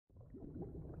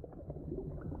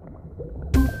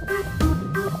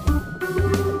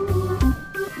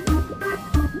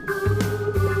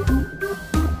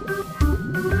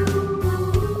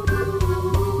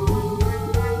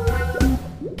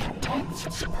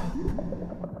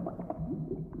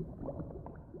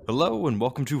Hello and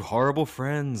welcome to Horrible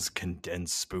Friends,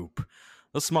 Condensed Spoop,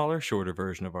 a smaller, shorter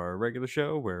version of our regular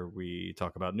show where we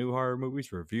talk about new horror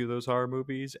movies, review those horror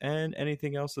movies, and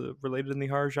anything else related in the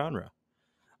horror genre.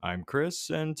 I'm Chris,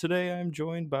 and today I'm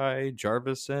joined by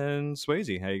Jarvis and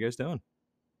Swayze. How you guys doing?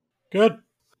 Good.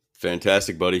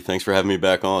 Fantastic, buddy. Thanks for having me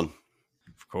back on.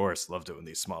 Of course, love doing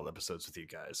these small episodes with you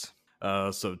guys.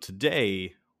 So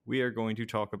today we are going to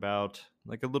talk about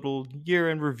like a little year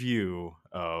in review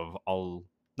of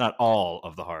not all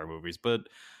of the horror movies, but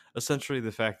essentially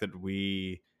the fact that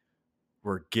we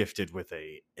were gifted with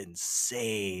a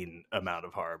insane amount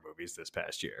of horror movies this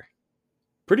past year.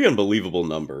 Pretty unbelievable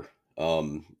number.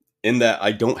 In that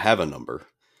I don't have a number.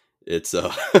 It's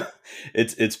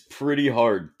it's pretty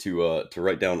hard to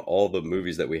write down all the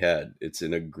movies that we had. It's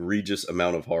an egregious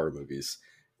amount of horror movies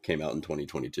came out in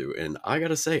 2022, and I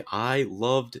gotta say I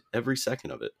loved every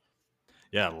second of it.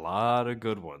 Yeah, a lot of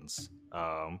good ones.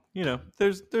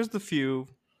 There's the few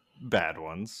bad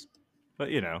ones, but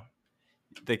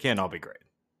they can't all be great.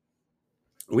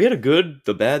 We had a good,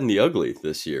 the bad, and the ugly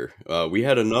this year. We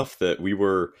had enough that we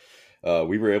were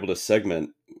able to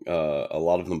segment a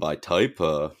lot of them by type.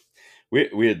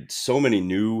 We had so many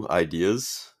new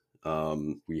ideas.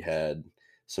 We had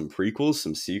some prequels,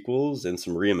 some sequels, and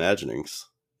some reimaginings,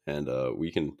 and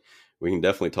we can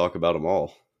definitely talk about them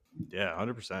all. Yeah,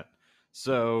 100%.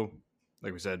 So,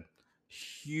 like we said,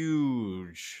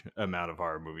 huge amount of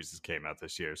horror movies that came out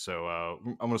this year. So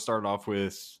I'm going to start off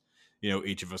with,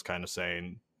 each of us kind of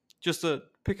saying, just to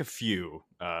pick a few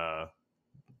that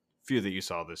you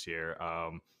saw this year.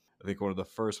 I think one of the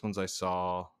first ones I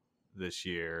saw this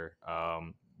year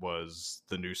was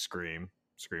the new Scream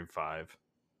 5.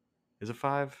 Is it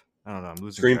 5? I don't know. I'm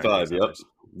losing Scream track of 5, these yep. numbers.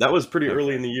 That was pretty early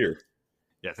Okay. in the year.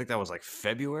 Yeah, I think that was like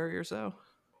February or so.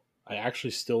 I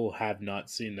actually still have not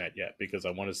seen that yet because I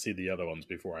want to see the other ones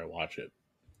before I watch it.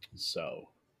 So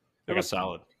It was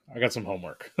solid. I got some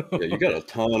homework. Yeah, you got a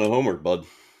ton of homework, bud.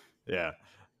 Yeah,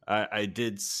 I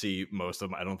did see most of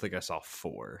them. I don't think I saw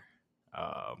 4,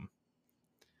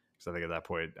 because I think at that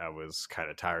point I was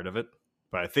kind of tired of it.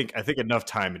 But I think enough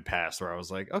time had passed where I was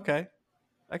like, okay,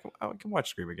 I can watch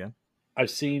Scream again.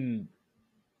 I've seen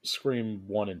Scream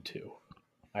 1 and 2.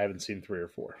 I haven't seen 3 or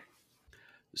 4.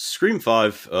 Scream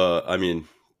 5,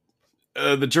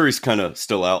 the jury's kind of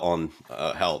still out on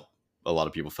how a lot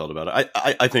of people felt about it.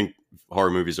 I think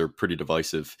horror movies are pretty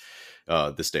divisive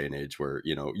this day and age where,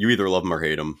 you either love them or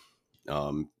hate them.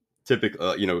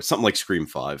 Something like Scream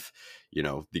 5,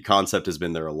 the concept has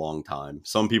been there a long time.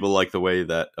 Some people like the way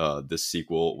that this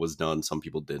sequel was done. Some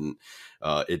people didn't.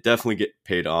 It definitely get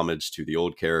paid homage to the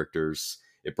old characters.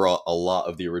 It brought a lot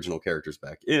of the original characters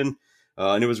back in.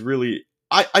 And it was really,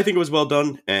 I think it was well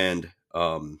done. And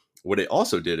what it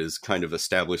also did is kind of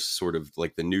establish sort of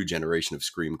like the new generation of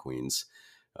Scream Queens.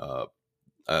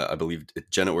 I believe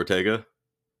Jenna Ortega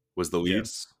was the lead.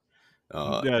 Yes.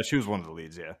 Uh, Yeah, she was one of the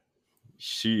leads. Yeah.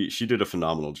 she did a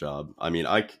phenomenal job. I mean,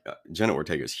 Jenna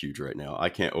Ortega is huge right now. I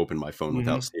can't open my phone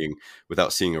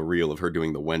without seeing a reel of her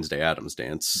doing the Wednesday Addams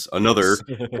dance. Another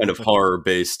kind of horror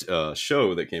based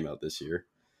show that came out this year.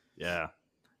 Yeah.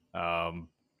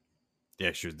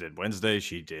 Yeah, she did Wednesday.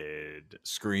 She did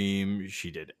Scream.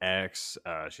 She did X.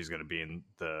 She's going to be in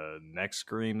the next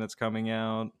Scream that's coming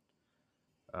out.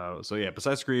 So yeah,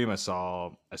 besides Scream, I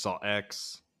saw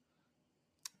X,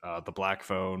 The Black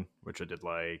Phone, which I did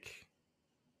like.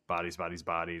 Bodies, Bodies,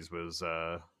 Bodies was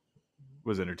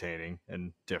entertaining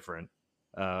and different.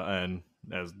 And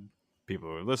as people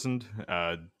who listened,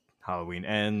 Halloween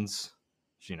Ends.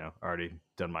 Already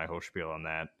done my whole spiel on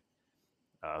that.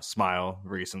 Smile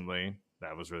recently.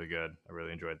 That was really good. I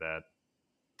really enjoyed that.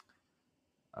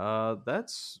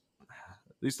 That's,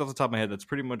 at least off the top of my head, that's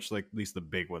pretty much like at least the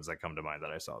big ones that come to mind that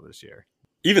I saw this year.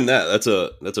 Even that's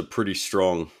a pretty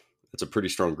strong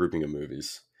grouping of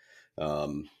movies.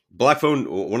 Black Phone,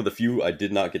 one of the few I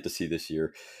did not get to see this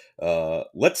year.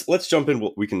 Let's jump in.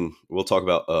 We'll talk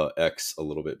about X a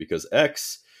little bit because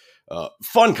X,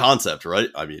 fun concept, right?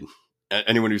 I mean,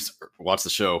 anyone who's watched the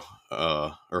show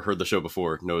or heard the show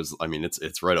before knows. I mean,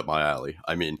 it's right up my alley.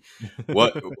 I mean,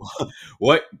 what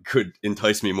what could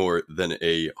entice me more than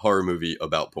a horror movie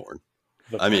about porn?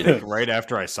 I mean, right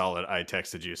after I saw it, I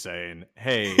texted you saying,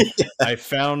 "Hey, I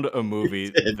found a movie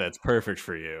that's perfect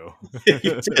for you." You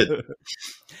did.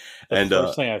 The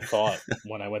first thing I thought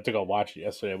when I went to go watch it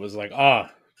yesterday was like,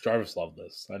 Jarvis loved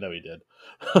this. I know he did.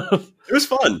 It was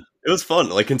fun.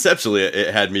 Like conceptually,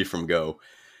 it had me from go.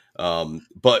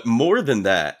 But more than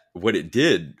that, what it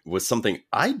did was something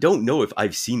I don't know if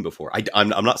I've seen before. I'm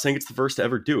not saying it's the first to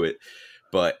ever do it,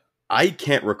 but I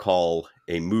can't recall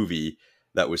a movie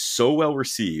that was so well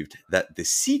received that the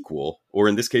sequel, or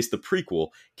in this case the prequel,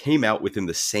 came out within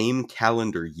the same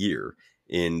calendar year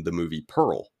in the movie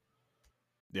Pearl.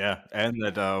 Yeah, and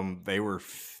that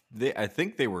I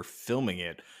think they were filming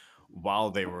it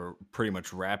while they were pretty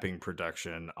much wrapping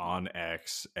production on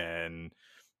X, and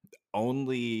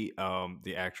only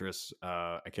the actress,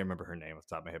 I can't remember her name off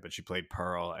the top of my head, but she played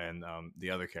Pearl, and the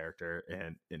other character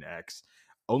in X,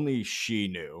 only she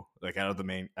knew, like out of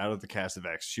the cast of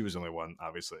X, she was the only one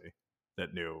obviously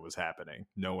that knew it was happening.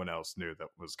 No one else knew that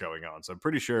was going on. So I'm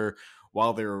pretty sure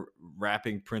while they were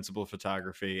wrapping principal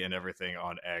photography and everything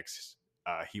on X,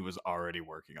 he was already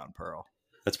working on Pearl.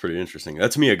 That's pretty interesting.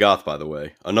 That's Mia Goth, by the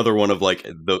way. Another one of like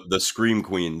the scream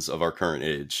queens of our current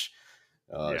age.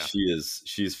 Yeah.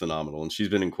 She's phenomenal, and she's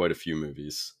been in quite a few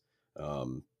movies.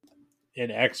 In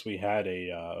X, we had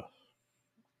a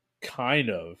kind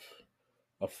of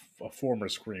a former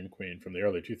scream queen from the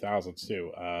early 2000s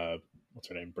too. What's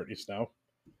her name? Brittany Snow.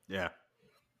 Yeah.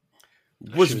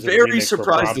 Was very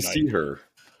surprised to see her.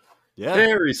 Yeah.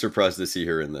 Very surprised to see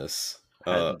her in this.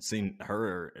 I hadn't seen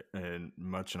her in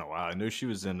much in a while. I knew she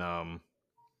was in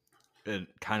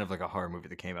kind of like a horror movie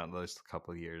that came out in the last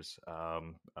couple of years.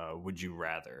 Would You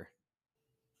Rather?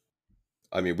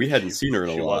 I mean, we hadn't seen her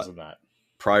in a lot that.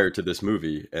 prior to this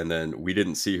movie, and then we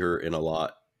didn't see her in a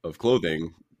lot of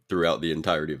clothing throughout the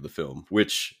entirety of the film,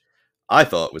 which I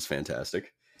thought was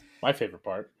fantastic. My favorite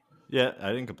part. Yeah, I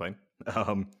didn't complain.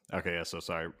 Okay, yeah, so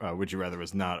sorry. Would You Rather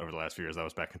was not over the last few years. That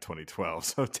was back in 2012,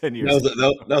 so 10 years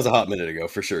that was a hot minute ago,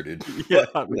 for sure, dude. Yeah,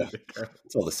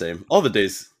 it's all the same. All the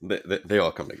days, they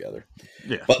all come together.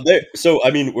 Yeah. But so,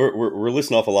 I mean, we're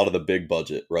listing off a lot of the big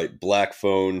budget, right? Black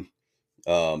Phone,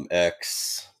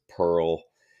 X, Pearl.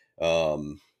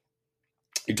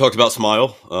 You talked about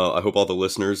Smile. I hope all the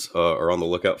listeners are on the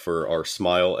lookout for our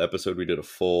Smile episode. We did a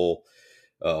full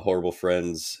Horrible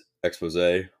Friends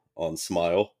expose on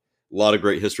Smile. A lot of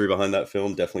great history behind that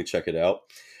film. Definitely check it out.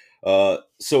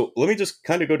 So let me just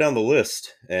kind of go down the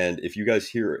list, and if you guys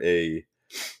hear a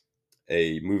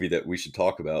movie that we should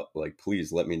talk about, like,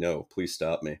 please let me know. Please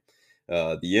stop me.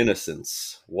 The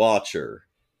Innocents, Watcher,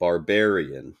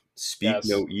 Barbarian, Speak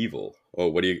No Evil. Oh,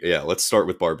 what do you? Yeah, let's start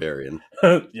with Barbarian.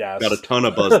 Yes, got a ton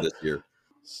of buzz this year.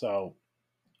 So,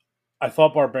 I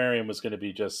thought Barbarian was going to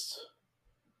be just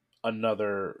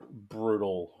another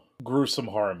brutal, gruesome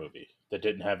horror movie that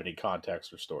didn't have any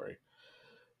context or story,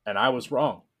 and I was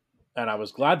wrong, and I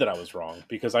was glad that I was wrong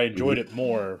because I enjoyed it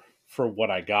more for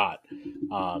what I got,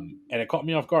 and it caught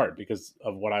me off guard because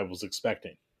of what I was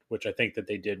expecting, which I think that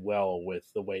they did well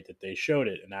with the way that they showed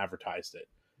it and advertised it.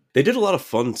 They did a lot of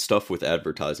fun stuff with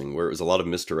advertising where it was a lot of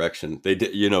misdirection. They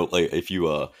did, like if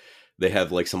you, they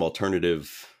have like some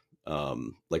alternative,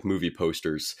 like movie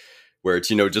posters where it's,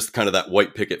 just kind of that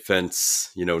white picket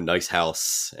fence, nice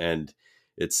house. And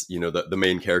it's, the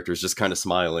main character is just kind of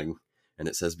smiling and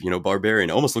it says, Barbarian.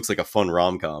 It almost looks like a fun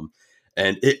rom-com.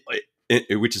 And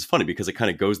which is funny because it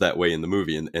kind of goes that way in the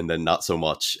movie and then not so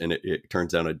much. And it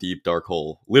turns down a deep, dark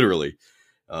hole, literally.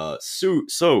 So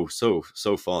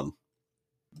fun.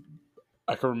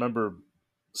 I can remember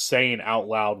saying out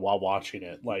loud while watching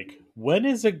it, like, when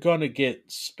is it gonna get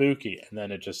spooky? And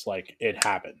then it just it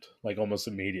happened like almost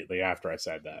immediately after I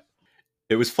said that.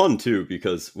 It was fun too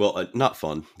because, well, not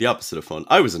fun, the opposite of fun.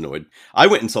 I was annoyed. I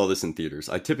went and saw this in theaters.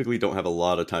 I typically don't have a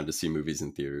lot of time to see movies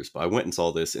in theaters, but I went and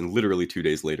saw this, and literally 2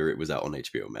 days later it was out on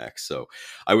HBO Max. So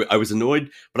I was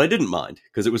annoyed, but I didn't mind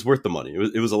because it was worth the money.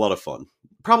 It was a lot of fun.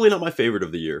 Probably not my favorite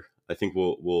of the year. I think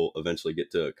we'll eventually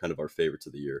get to kind of our favorites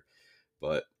of the year,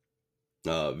 but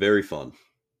very fun.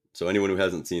 So anyone who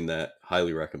hasn't seen that,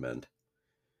 highly recommend.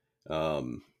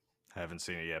 Haven't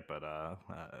seen it yet, but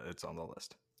it's on the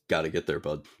list. Got to get there,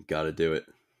 bud. Got to do it.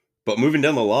 But moving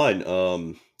down the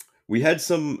line, we have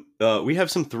some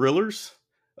thrillers.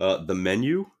 The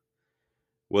Menu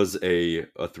was a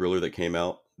thriller that came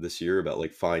out this year about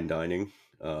like fine dining.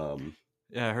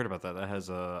 Yeah, I heard about that. That has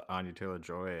Anya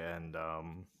Taylor-Joy and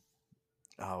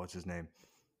what's his name?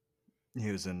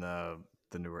 He was in the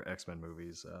newer X-Men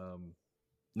movies.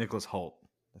 Nicholas Hoult,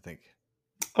 I think.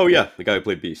 Oh yeah, the guy who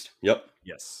played Beast. Yep.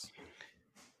 Yes.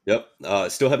 Yep.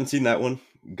 Still haven't seen that one.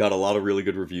 Got a lot of really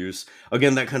good reviews.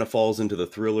 Again, that kind of falls into the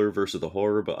thriller versus the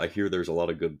horror, but I hear there's a lot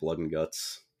of good blood and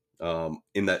guts.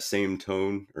 In that same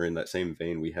tone or in that same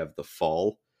vein, we have The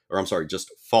Fall, or I'm sorry,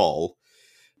 just Fall,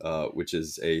 which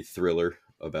is a thriller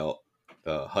about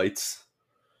heights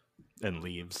and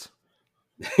leaves.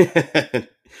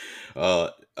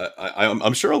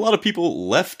 I'm sure a lot of people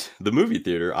left the movie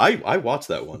theater. I watched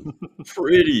that one.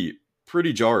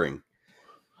 pretty jarring.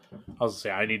 I was gonna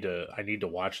say I need to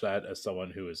watch that as someone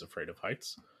who is afraid of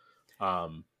heights.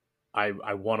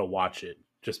 I want to watch it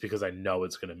just because I know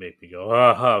it's going to make me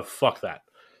go, fuck that.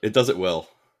 It does it well.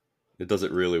 It does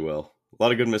it really well. A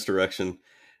lot of good misdirection.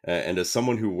 And as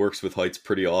someone who works with heights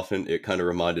pretty often, it kind of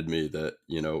reminded me that,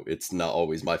 it's not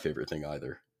always my favorite thing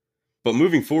either. But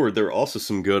moving forward, there are also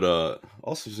some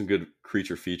good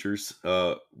creature features.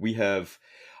 We have,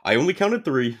 I only counted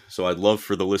 3, so I'd love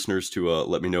for the listeners to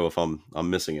let me know if I'm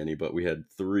missing any. But we had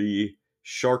 3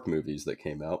 shark movies that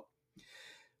came out.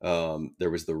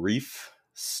 There was The Reef,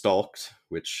 Stalked,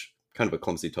 which kind of a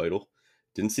clumsy title.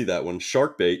 Didn't see that one.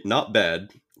 Sharkbait, not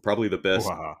bad. Probably the best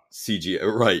Wow. CGI.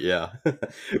 Right, yeah.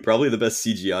 Probably the best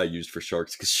CGI used for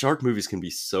sharks, because shark movies can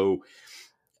be so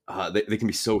they can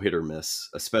be so hit or miss,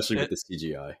 especially with the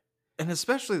CGI. And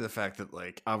especially the fact that,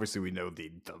 like, obviously we know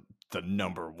the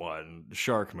number one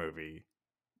shark movie,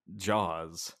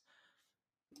 Jaws.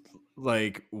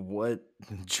 Like, what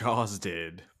Jaws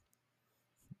did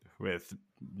with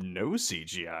no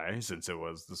CGI, since this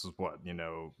was what,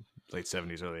 late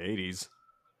 70s, early 80s.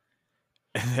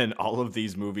 And then all of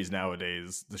these movies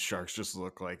nowadays, the sharks just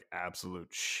look like absolute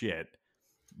shit.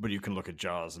 But you can look at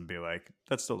Jaws and be like,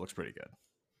 that still looks pretty good.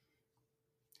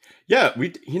 Yeah,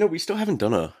 we still haven't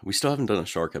done a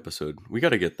shark episode. We got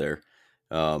to get there,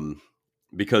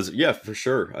 because yeah, for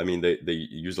sure. I mean, they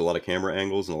use a lot of camera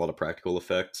angles and a lot of practical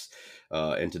effects,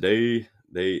 and today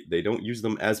they don't use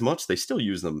them as much. They still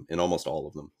use them in almost all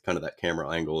of them. Kind of that camera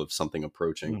angle of something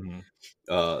approaching.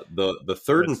 Mm-hmm. The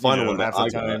third But, and final one that half the I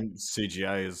got time,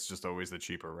 CGI is just always the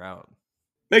cheaper route.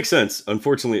 makes sense.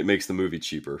 Unfortunately, it makes the movie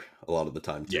cheaper a lot of the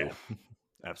time too. Yeah,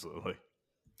 absolutely.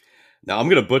 Now I'm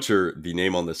gonna butcher the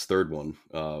name on this third one.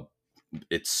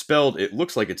 It's spelled. It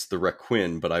looks like it's the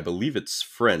Requin, but I believe it's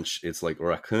French. It's like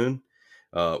raccoon,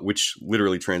 which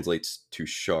literally translates to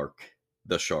shark.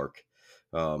 The shark.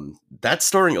 That's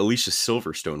starring Alicia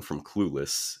Silverstone from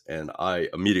Clueless, and I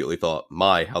immediately thought,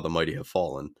 "My, how the mighty have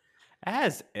fallen."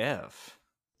 As if.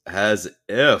 As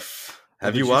if.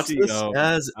 Have Did you you watched see? this?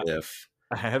 As if.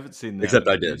 I haven't seen that. Except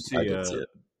But I did. I did see it.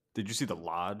 Did you see The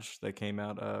Lodge that came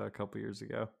out a couple years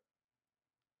ago?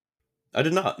 I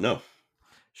did not. No.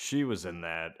 She was in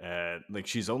that. Like,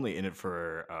 she's only in it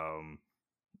for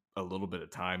a little bit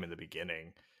of time in the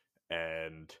beginning,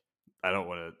 and I don't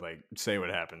want to like say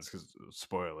what happens because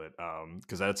spoil it.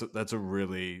 Because that's a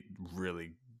really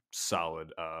really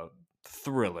solid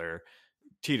thriller.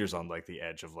 Teeters on like the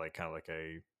edge of like kind of like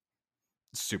a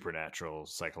supernatural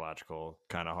psychological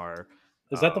kind of horror.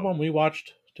 Is that the one we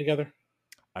watched together?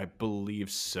 I believe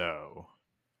so.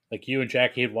 Like, you and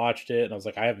Jackie had watched it, and I was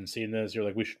like, I haven't seen this. You're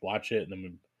like, we should watch it, and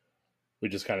then we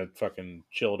just kind of fucking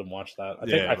chilled and watched that.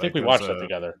 I think we watched that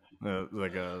together.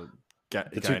 Like a guy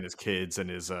and his kids and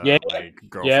his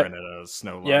girlfriend at a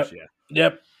snow lodge.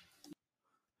 Yep.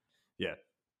 Yeah.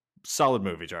 Solid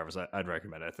movie, Jarvis. I'd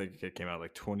recommend it. I think it came out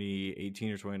like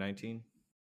 2018 or 2019.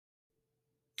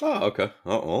 Oh, okay.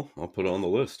 Oh, well, I'll put it on the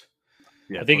list.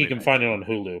 Yeah, I think you can find it on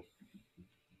Hulu.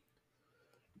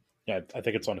 Yeah, I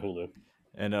think it's on Hulu.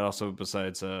 And also,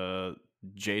 besides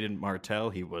Jaden Martell,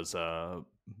 he was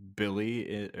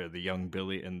Billy, or the young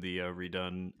Billy in the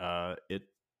redone It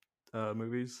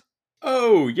movies.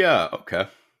 Oh yeah, okay.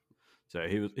 So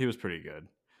he was pretty good.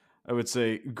 I would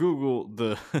say Google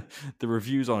the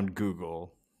reviews on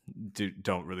Google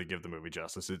don't really give the movie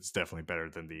justice. It's definitely better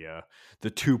than the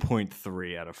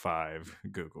 2.3 out of 5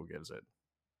 Google gives it.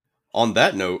 On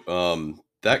that note,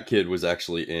 that kid was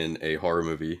actually in a horror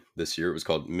movie this year. It was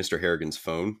called Mr. Harrigan's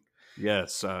Phone.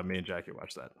 Yes, me and Jackie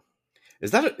watched that.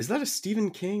 Is that a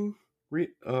Stephen King?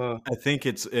 I think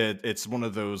it's one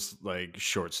of those like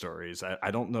short stories.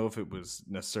 I don't know if it was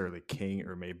necessarily King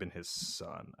or maybe been his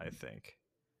son. I think,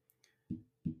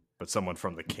 but someone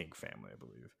from the King family, I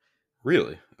believe.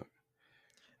 Really?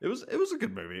 It was a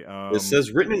good movie. It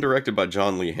says written and directed by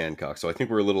John Lee Hancock, so I think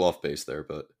we're a little off base there,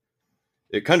 but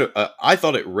it kind of I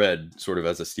thought it read sort of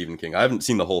as a Stephen King. I haven't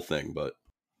seen the whole thing, but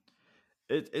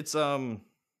it's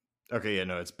okay. Yeah,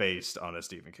 no, it's based on a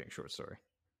Stephen King short story.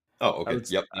 Oh, okay.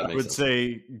 Yep, that I would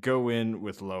say go in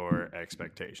with lower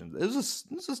expectations.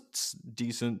 It's a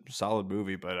decent, solid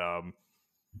movie, but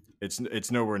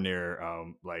it's nowhere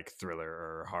near like thriller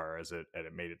or horror as it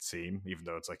made it seem. Even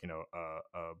though it's like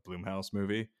a Blumhouse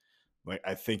movie, like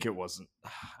I think it wasn't.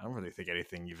 I don't really think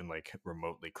anything even like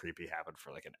remotely creepy happened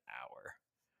for like an hour.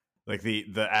 Like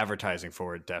the advertising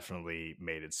for it definitely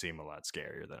made it seem a lot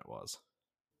scarier than it was.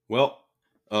 Well,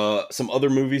 some other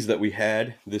movies that we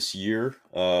had this year,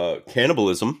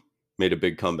 Cannibalism made a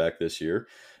big comeback this year.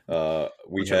 I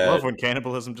love when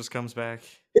cannibalism just comes back.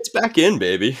 It's back in,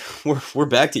 baby. We're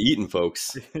back to eating,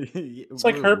 folks. It's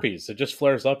like herpes; it just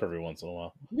flares up every once in a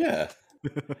while. Yeah.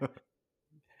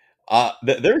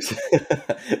 There's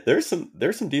there's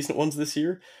some decent ones this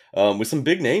year, with some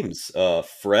big names.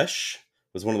 Fresh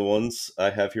was one of the ones I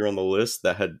have here on the list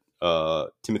that had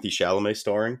Timothy Chalamet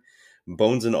starring.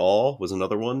 Bones and All was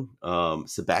another one.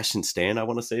 Sebastian Stan, I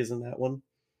want to say, is in that one.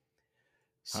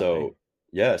 Oh, dang. So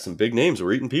yeah, some big names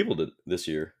were eating people this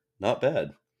year. Not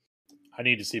bad. I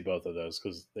need to see both of those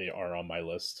because they are on my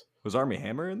list. Was Army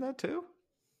Hammer in that too?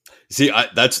 See,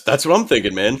 that's what I'm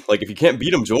thinking, man. Like, if you can't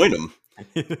beat them, join them.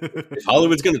 If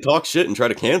Hollywood's going to talk shit and try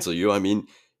to cancel you, I mean,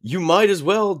 you might as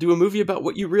well do a movie about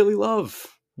what you really love.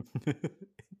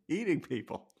 Eating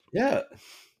people. Yeah,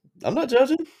 I'm not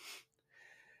judging.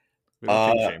 We don't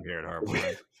Uh, kink shame here at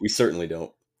Harborland. we certainly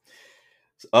don't.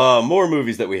 More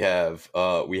movies that we have.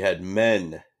 We had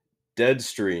Men,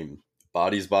 Deadstream,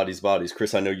 Bodies, Bodies, Bodies.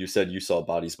 Chris, I know you said you saw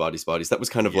Bodies, Bodies, Bodies. That was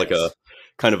kind of like Yes.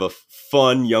 a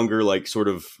fun, younger, like sort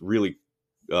of really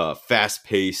fast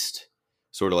paced,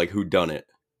 sort of like whodunit.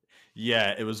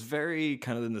 Yeah, it was very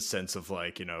kind of in the sense of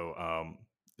like,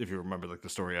 if you remember like the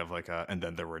story of like and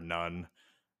then there were none,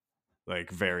 like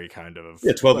very kind of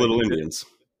Yeah, 12 like Little Indians.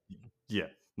 yeah,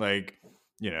 like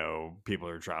people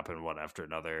are dropping one after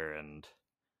another, and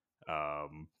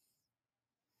um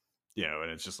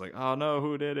and it's just like, oh no,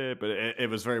 who did it? But it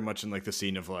was very much in like the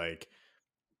scene of like,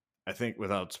 I think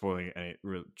without spoiling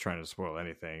trying to spoil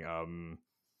anything,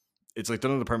 it's like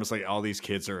done on the premise like all these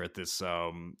kids are at this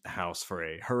house for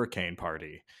a hurricane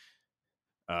party,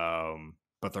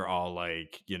 but they're all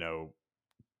like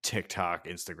TikTok,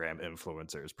 Instagram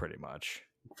influencers, pretty much.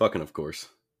 Fucking, of course.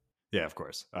 Yeah, of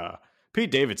course. Pete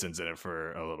Davidson's in it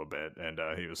for a little bit, and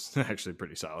he was actually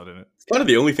pretty solid in it. It's kind of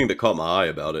the only thing that caught my eye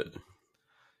about it.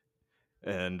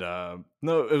 And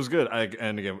no, it was good.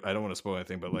 And again, I don't want to spoil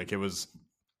anything, but like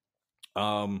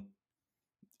um,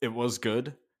 it was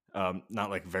good. Not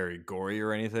like very gory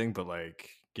or anything, but like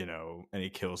any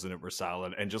kills in it were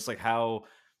solid, and just like how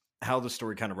the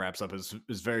story kind of wraps up is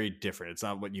very different. It's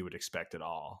not what you would expect at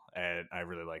all, and I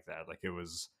really like that. Like it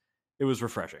was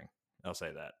refreshing. I'll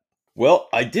say that. Well,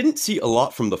 I didn't see a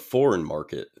lot from the foreign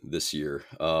market this year.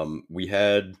 We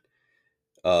had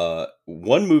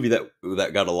one movie that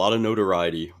got a lot of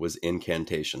notoriety was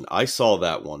Incantation. I saw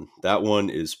that one. That one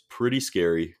is pretty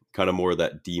scary, kind of more of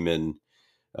that demon,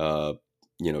 uh,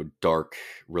 dark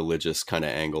religious kind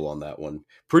of angle on that one.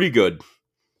 Pretty good.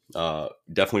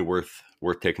 Definitely worth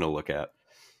taking a look at.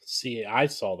 See, I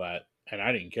saw that and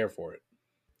I didn't care for it.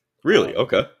 Really?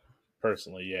 Okay.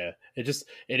 Personally, yeah. It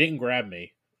didn't grab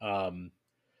me. A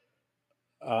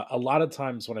lot of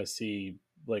times when I see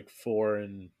like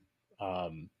foreign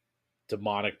um,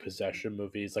 demonic possession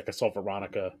movies, like I saw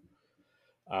Veronica,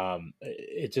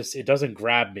 it doesn't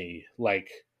grab me like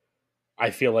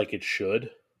I feel like it should.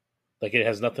 Like it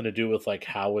has nothing to do with like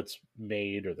how it's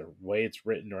made or the way it's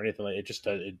written or anything like it. Just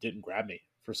it didn't grab me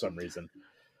for some reason.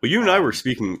 Well, you and I were Um,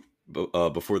 speaking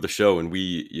before the show, and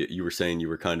you were saying you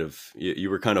were kind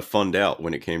of funned out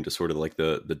when it came to sort of like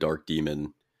the dark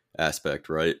demon aspect,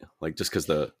 right? Like just because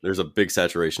there's a big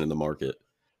saturation in the market.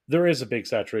 there is a big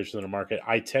saturation in the market.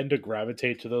 I tend to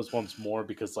gravitate to those ones more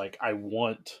because like I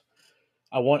want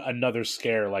another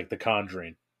scare like The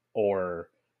Conjuring or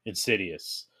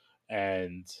Insidious,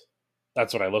 and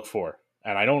that's what I look for.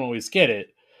 And I don't always get it,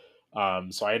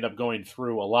 so I end up going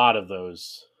through a lot of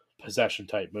those possession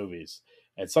type movies.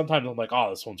 And sometimes I'm like, "Oh,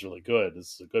 this one's really good.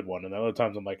 This is a good one." And other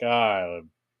times I'm like, "Ah, I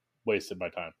wasted my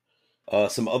time."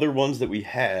 Some other ones that we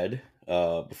had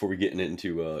before we get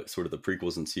into sort of the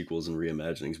prequels and sequels and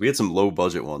reimaginings, we had some low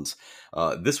budget ones.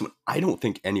 This one, I don't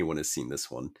think anyone has seen this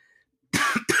one.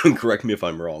 Correct me if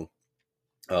I'm wrong.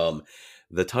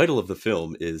 The title of the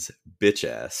film is Bitch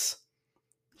Ass.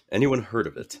 Anyone heard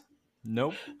of it?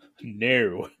 Nope.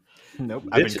 No, Nope.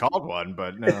 I've been Bitch. called one,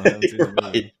 but no, I haven't seen the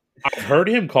movie. Right. I've heard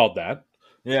him called that.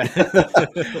 Yeah.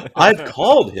 I've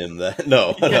called him that.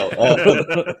 No, no.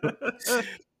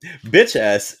 Bitch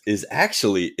Ass is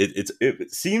actually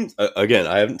it seems again,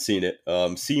 I haven't seen it.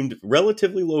 Seemed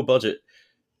relatively low budget,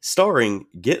 starring,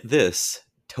 get this,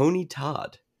 Tony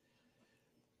Todd.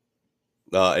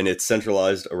 And it's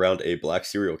centralized around a black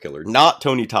serial killer, not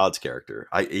Tony Todd's character.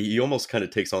 He almost kind of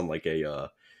takes on like a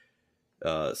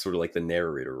sort of like the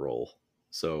narrator role.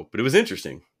 So, but it was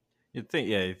interesting. You'd think,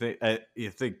 yeah,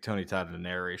 you think Tony Todd in a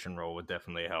narration role would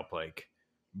definitely help like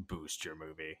boost your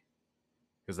movie,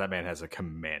 because that man has a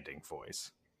commanding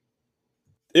voice.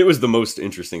 It was the most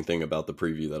interesting thing about the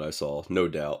preview that I saw, no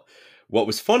doubt. What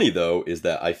was funny though is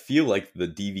that I feel like the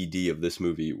DVD of this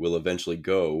movie will eventually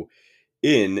go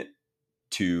in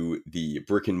to the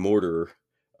brick and mortar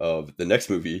of the next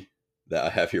movie that I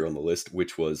have here on the list,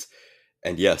 which was,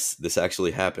 and yes, this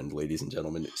actually happened, ladies and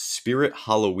gentlemen, Spirit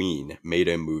Halloween made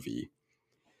a movie.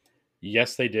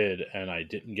 Yes, they did, and I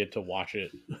didn't get to watch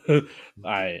it.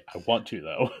 I want to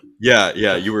though. Yeah,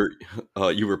 yeah, you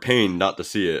were paying not to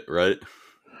see it, right?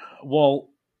 Well,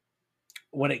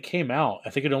 when it came out, I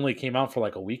think it only came out for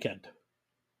like a weekend.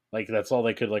 Like that's all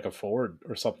they could like afford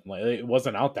or something like. It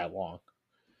wasn't out that long.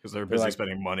 Because they're They're busy like,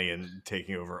 spending money and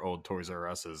taking over old Toys R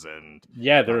Us's and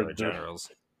yeah, Dollar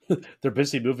Generals. they're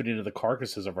busy moving into the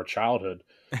carcasses of our childhood.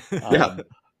 Yeah, Um,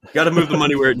 got to move the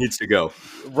money where it needs to go.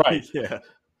 right. Yeah.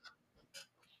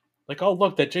 Like, oh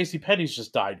look, that J.C. Penney's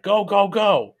just died. Go, go,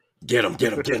 go! Get them,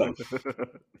 get them, get them.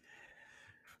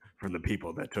 From the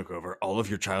people that took over all of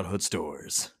your childhood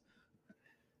stores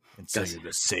and sell Guys, you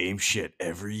the same shit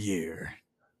every year.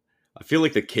 I feel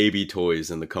like the KB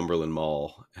Toys in the Cumberland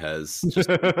Mall has just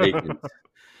been vacant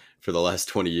for the last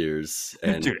 20 years.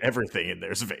 And Dude, everything in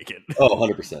there's vacant. oh,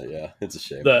 100%, yeah, it's a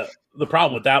shame. The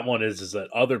problem with that one is that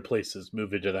other places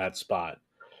move into that spot,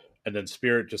 and then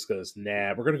Spirit just goes,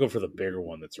 nah, we're gonna go for the bigger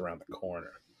one that's around the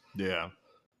corner. Yeah.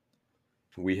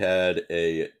 We had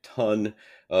a ton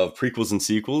of prequels and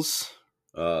sequels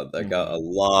that got a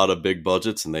lot of big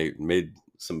budgets, and they made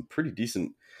some pretty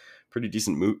decent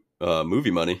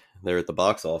movie money there at the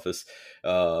box office.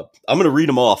 I'm going to read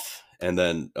them off, and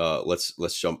then let's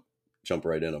jump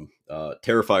right in them.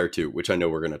 Terrifier 2, which I know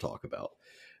we're going to talk about.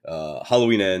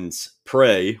 Halloween Ends,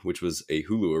 Prey, which was a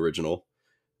Hulu original,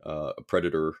 a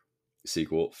Predator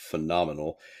sequel,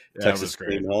 phenomenal. Yeah, Texas was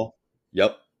great. Chainsaw,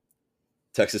 yep.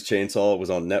 Texas Chainsaw was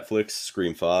on Netflix.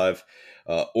 Scream 5.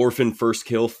 Orphan First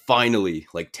Kill, finally,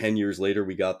 like 10 years later,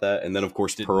 we got that. And then, of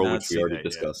course, Did Pearl, not which we see already that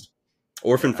yet. discussed.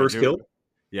 Orphan Yeah, First Kill?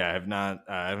 Yeah, I have not.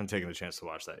 I haven't taken the chance to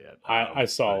watch that yet. I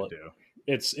saw but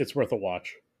it. It's worth a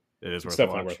watch. It is It's worth a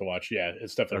definitely watch. worth a watch. Yeah,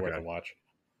 it's definitely worth Okay. a watch.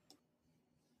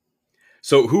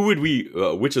 So, who would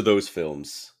which of those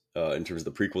films, in terms of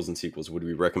the prequels and sequels, would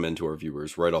we recommend to our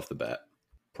viewers right off the bat?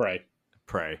 Prey.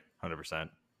 Prey, 100%.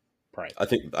 Prey. I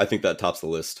think that tops the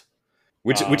list.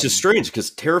 Which is strange because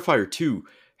Terrifier 2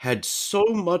 had so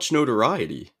much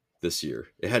notoriety this year.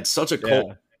 It had such a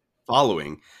cult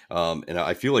following, and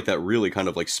I feel like that really kind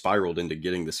of like spiraled into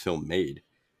getting this film made.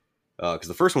 Because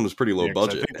the first one was pretty low Yeah, 'cause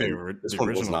I budget, think and this the one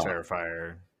was original not.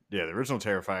 Terrifier. Yeah, the original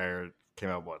Terrifier came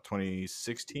out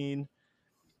 2016,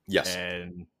 Yes.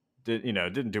 and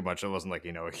didn't do much. It wasn't like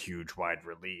a huge wide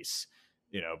release,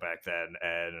 back then.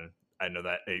 And I know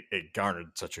that it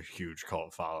garnered such a huge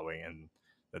cult following, and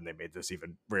then they made this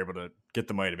were able to get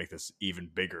the money to make this even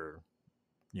bigger,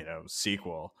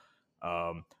 sequel.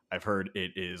 I've heard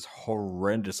it is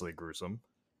horrendously gruesome.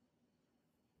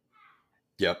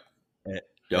 Yep.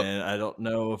 And I don't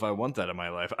know if I want that in my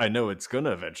life. I know it's going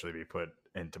to eventually be put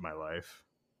into my life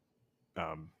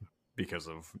because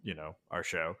of, our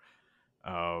show.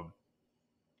 And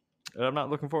I'm not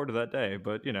looking forward to that day,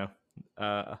 but,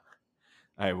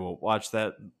 I will watch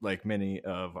that like many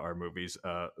of our movies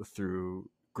through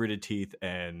gritted teeth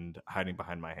and hiding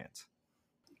behind my hands.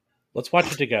 Let's watch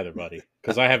it together, buddy,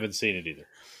 because I haven't seen it either.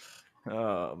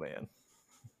 Oh, man.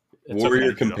 It's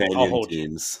Warrior okay. companion I'll hold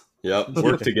teams. Yep.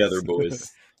 Work together,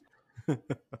 boys.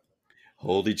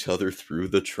 Hold each other through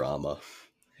the trauma.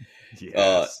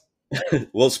 Yes.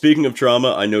 Well, speaking of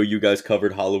trauma, I know you guys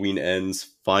covered Halloween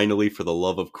Ends. Finally, for the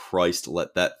love of Christ,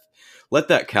 let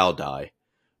that cow die.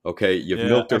 Okay, you've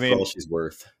milked her for all she's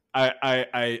worth.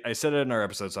 I said it in our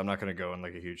episode, so I'm not going to go on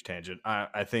like a huge tangent.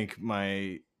 I think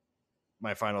my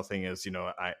final thing is,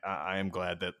 I am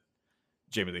glad that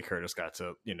Jamie Lee Curtis got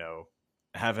to,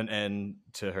 have an end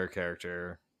to her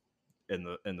character in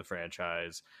the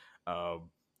franchise. I'm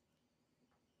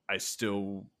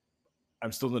still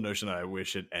the notion that I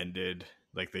wish it ended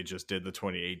like they just did the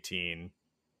 2018,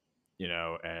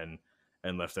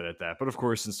 and left it at that. But of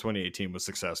course, since 2018 was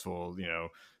successful,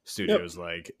 studios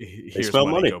like, here's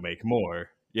money, go make more.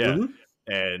 Yeah. Mm-hmm.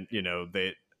 And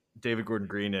David Gordon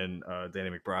Green and Danny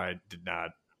McBride did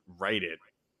not write it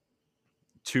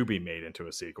to be made into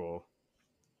a sequel.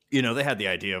 They had the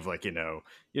idea of like,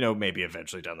 maybe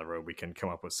eventually down the road we can come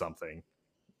up with something,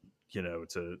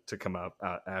 to come out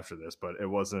after this, but it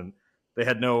wasn't. They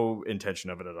had no intention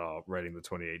of it at all writing the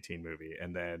 2018 movie,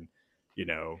 and then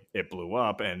it blew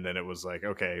up, and then it was like,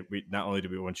 okay, we not only do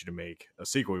we want you to make a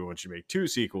sequel, we want you to make 2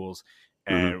 sequels,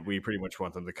 and we pretty much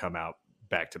want them to come out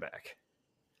back to back.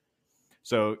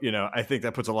 So I think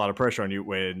that puts a lot of pressure on you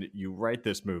when you write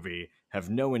this movie, have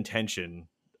no intention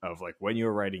of like when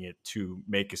you're writing it to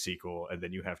make a sequel, and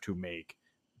then you have to make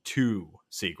 2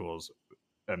 sequels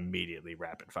immediately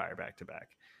rapid fire back to back.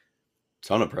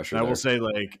 Ton of pressure. I will say,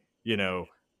 like,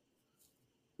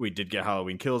 we did get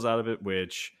Halloween Kills out of it,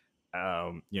 which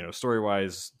story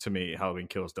wise to me, Halloween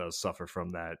Kills does suffer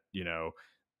from that,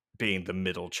 being the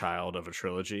middle child of a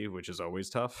trilogy, which is always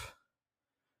tough.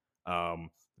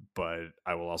 But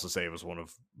I will also say it was one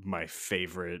of my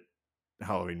favorite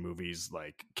Halloween movies,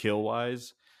 like kill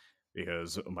wise,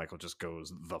 because Michael just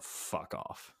goes the fuck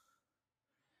off,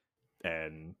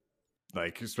 and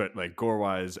like gore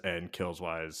wise and kills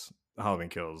wise, Halloween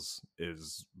Kills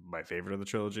is my favorite of the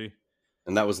trilogy.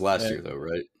 And that was last And year, though,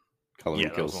 right? Halloween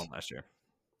yeah, that was one Kills. last year.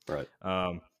 Right.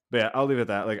 But yeah, I'll leave it at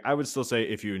that. Like, I would still say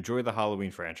if you enjoy the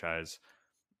Halloween franchise,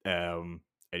 and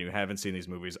you haven't seen these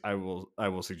movies, I will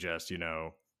suggest,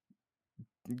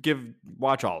 give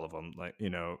watch all of them, like,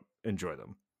 enjoy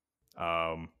them.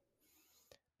 Um,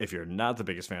 if you're not the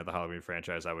biggest fan of the Halloween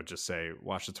franchise, I would just say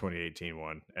watch the 2018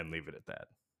 one and leave it at that.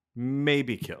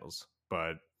 Maybe Kills,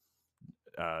 but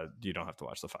you don't have to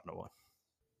watch the final one.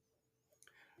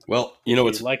 Well, If you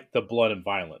it's like the blood and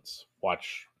violence,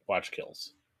 watch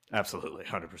Kills. Absolutely,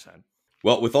 100%.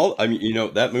 well, with all, I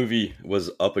mean, that movie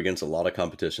was up against a lot of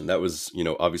competition. That was,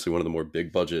 obviously one of the more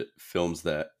big budget films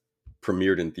that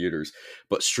premiered in theaters.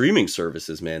 But streaming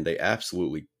services, man, they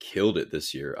absolutely killed it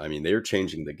this year. I mean, they're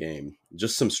changing the game.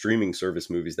 Just some streaming service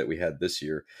movies that we had this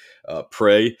year.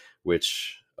 Prey,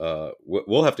 which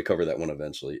we'll have to cover that one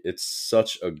eventually. It's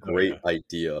such a Oh great yeah,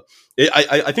 idea.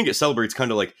 I think it celebrates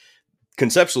kind of like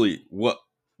conceptually what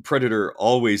Predator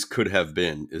always could have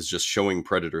been, is just showing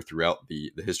Predator throughout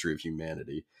the history of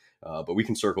humanity. But we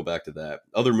can circle back to that.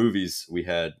 Other movies we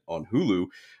had on Hulu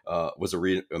was a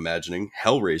reimagining.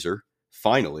 Hellraiser,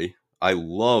 finally. I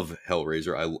love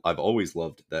Hellraiser. I've always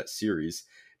loved that series.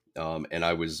 And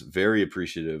I was very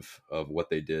appreciative of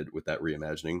what they did with that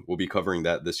reimagining. We'll be covering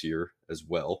that this year as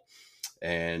well.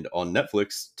 And on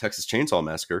Netflix, Texas Chainsaw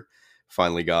Massacre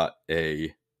finally got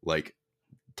a like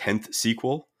 10th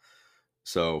sequel.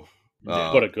 So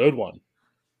yeah. What a good one.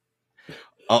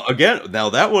 again, now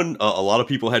that one a lot of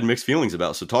people had mixed feelings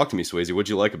about. So talk to me, Swayze. What'd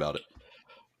you like about it?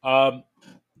 Um,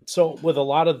 so with a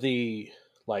lot of the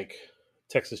like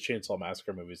Texas Chainsaw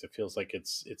Massacre movies, it feels like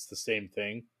it's the same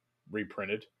thing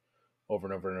reprinted over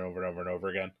and over and over and over and over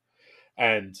again.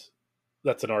 And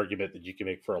that's an argument that you can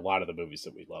make for a lot of the movies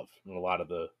that we love and a lot of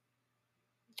the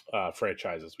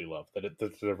franchises we love. That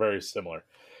they're very similar,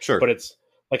 Sure. but it's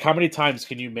like how many times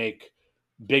can you make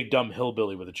big dumb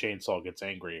hillbilly with a chainsaw gets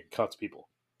angry and cuts people?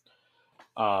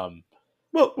 Um,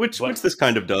 Well, which but this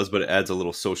kind of does, but it adds a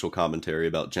little social commentary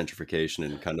about gentrification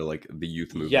and kind of like the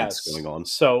youth movements going yes, on.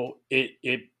 so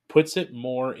it puts it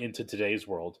more into today's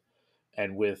world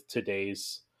and with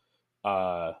today's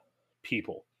uh,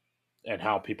 people and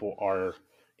how people are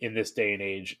in this day and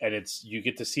age, and it's you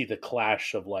get to see the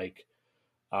clash of like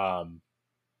um,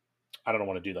 I don't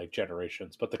want to do like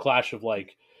generations, but the clash of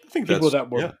like I think people that's that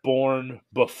were yeah. born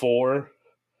before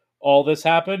all this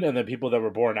happened and then people that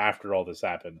were born after all this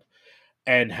happened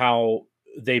and how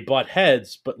they butt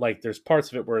heads, but like there's parts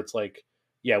of it where it's like,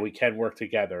 yeah, we can work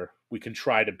together. We can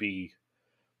try to be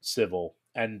civil.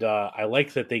 And I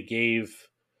like that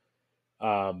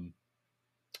um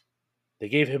they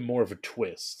gave him more of a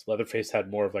twist. Leatherface had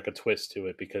more of like a twist to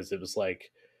it because it was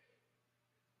like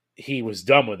he was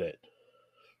done with it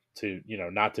to,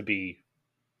 not to be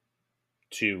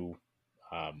too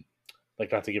um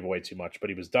like not to give away too much,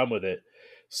 but he was done with it.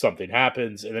 Something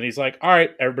happens, and then he's like, "All right,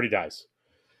 everybody dies."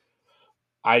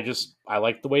 I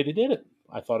liked the way they did it.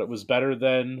 I thought it was better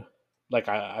than I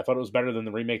thought it was better than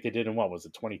the remake they did in what was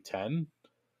it 2010?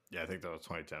 Yeah, I think that was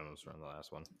 2010 was around the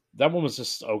last one. That one was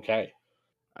just okay.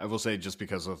 I will say just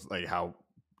because of like how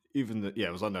even the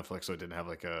it was on Netflix, so it didn't have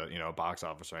like a box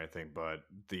office or anything, but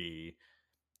the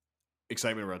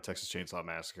excitement around Texas Chainsaw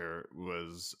Massacre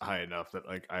was high enough that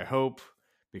like I hope,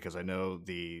 because I know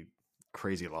the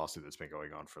crazy lawsuit that's been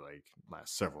going on for like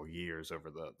last several years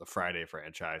over the Friday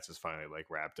franchise is finally like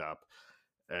wrapped up,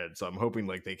 and so I'm hoping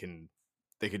like they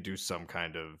could do some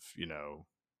kind of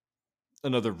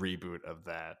another reboot of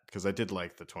that, because I did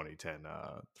like the 2010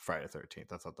 Friday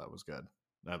 13th. I thought that was good.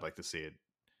 I'd like to see it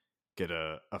get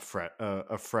a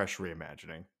fresh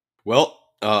reimagining. Well,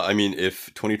 I mean,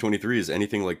 if 2023 is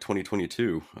anything like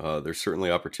 2022, there's certainly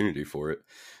opportunity for it.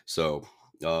 So,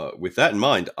 with that in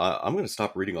mind, I'm going to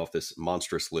stop reading off this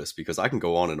monstrous list because I can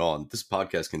go on and on. This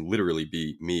podcast can literally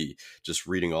be me just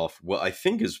reading off what I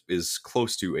think is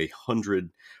close to 100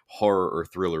 horror or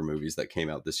thriller movies that came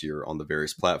out this year on the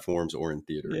various platforms or in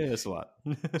theater. Yeah, it's a lot.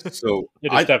 So,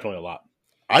 It is definitely a lot.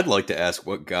 I'd like to ask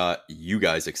what got you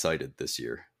guys excited this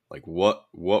year. Like, what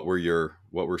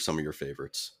were some of your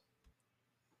favorites?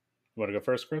 You want to go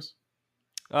first, Chris?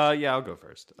 Yeah, I'll go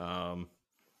first.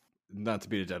 Not to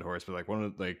beat a dead horse, but like one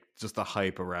of like just the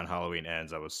hype around Halloween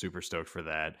Ends, I was super stoked for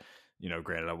that.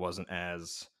 Granted, I wasn't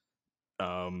as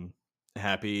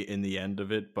happy in the end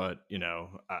of it, but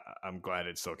I'm glad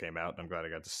it still came out. I'm glad I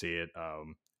got to see it.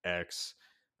 X,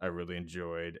 I really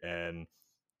enjoyed, and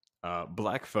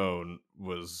Black Phone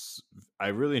was I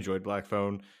really enjoyed Black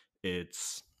Phone.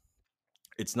 It's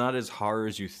it's not as horror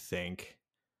as you think,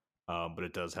 but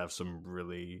it does have some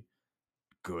really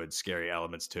good scary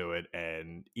elements to it.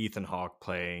 And Ethan Hawke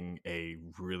playing a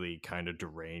really kind of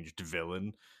deranged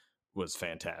villain was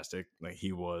fantastic. Like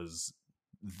he was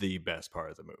the best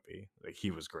part of the movie. Like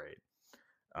he was great.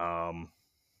 Trying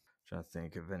to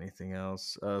think of anything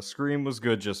else. Scream was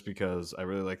good just because I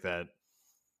really like that.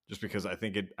 Just because I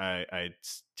think I'd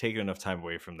taken enough time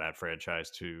away from that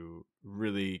franchise to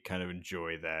really kind of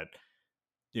enjoy that.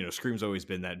 You know, Scream's always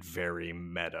been that very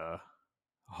meta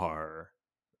horror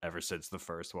ever since the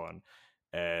first one,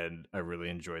 and I really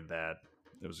enjoyed that.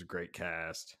 It was a great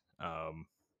cast.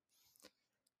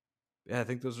 Yeah, I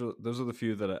think those are the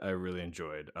few that I really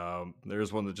enjoyed.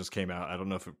 There's one that just came out. I don't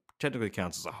know if it technically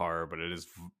counts as a horror, but it is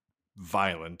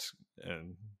violent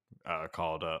and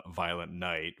called Violent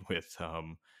Night with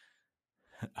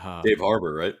uh, Dave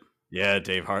Harbour, right? yeah,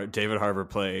 David Harbour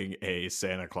playing a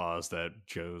Santa Claus that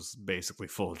goes basically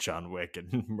full John Wick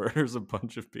and murders a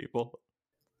bunch of people.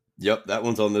 Yep, that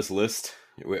one's on this list.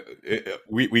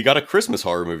 We got a Christmas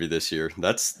horror movie this year.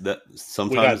 That We got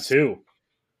sometimes. two.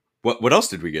 What else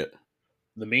did we get?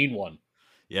 The mean one.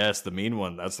 Yes, the mean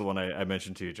one. That's the one I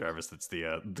mentioned to you, Jarvis. That's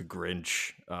the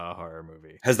Grinch horror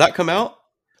movie. Has that come out?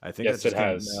 I think Yes, that just it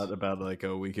came has. out about like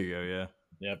a week ago. Yeah.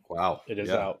 Yep. Wow, It is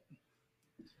yeah, out.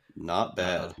 not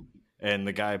bad. And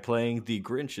the guy playing the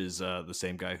Grinch is the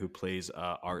same guy who plays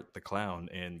Art the Clown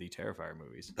in the Terrifier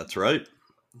movies. That's right.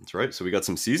 That's right. So we got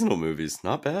some seasonal movies.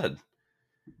 Not bad.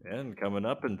 And coming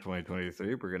up in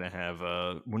 2023, we're gonna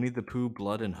have Winnie the Pooh,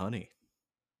 Blood and Honey.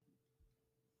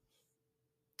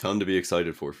 Ton to be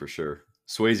excited for sure.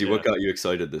 Swayze, what Yeah. got you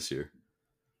excited this year?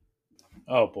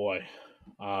 Oh boy.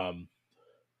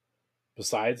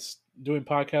 Besides doing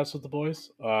podcasts with the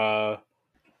boys, Oh,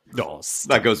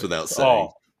 That goes without saying.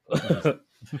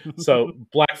 so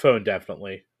Black Phone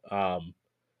definitely. I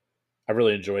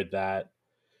really enjoyed that.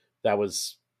 That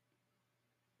was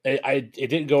it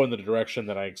didn't go in the direction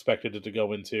that I expected it to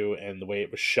go into, and the way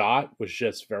it was shot was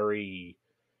just very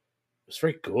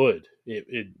good.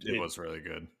 It was really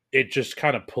good. It just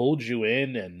kind of pulled you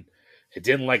in, and it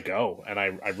didn't let go, and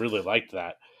I really liked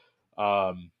that.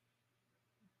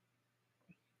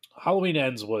 Halloween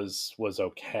Ends was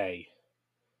okay.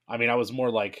 I mean, I was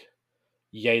more like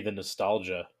yay the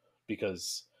nostalgia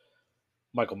because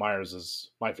Michael Myers is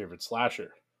my favorite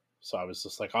slasher. So I was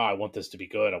just like, oh, I want this to be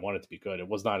good. I want it to be good. It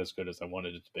was not as good as I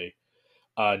wanted it to be.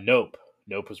 Nope.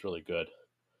 Nope was really good.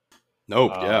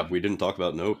 Nope. Yeah, we didn't talk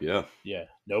about Nope. Yeah. Yeah,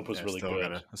 Nope was really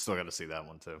good. I still gotta see that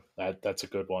one too. That's a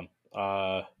good one.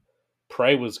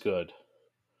 Prey was good.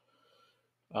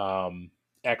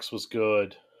 X was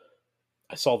good.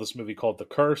 I saw this movie called The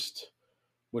Cursed,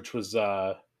 which was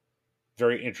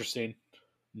very interesting.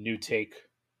 New take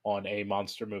on a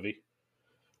monster movie.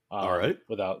 All right.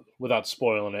 Without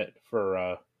spoiling it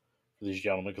for these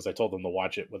gentlemen, because I told them to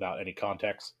watch it without any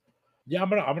context. Yeah, I'm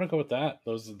gonna go with that.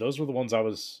 Those were the ones I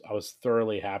was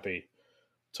thoroughly happy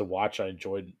to watch. I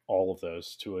enjoyed all of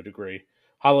those to a degree.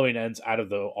 Halloween Ends, out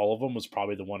of all of them, was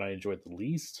probably the one I enjoyed the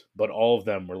least, but all of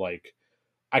them were like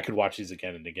I could watch these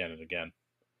again and again and again.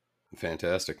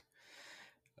 Fantastic.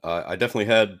 I definitely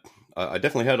had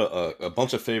a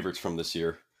bunch of favorites from this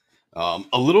year.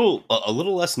 A little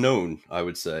less known, I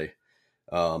would say.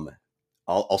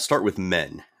 I'll start with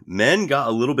Men. Men got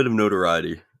a little bit of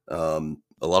notoriety.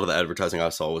 A lot of the advertising I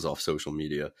saw was off social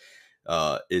media.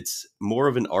 It's more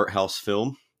of an art house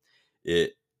film.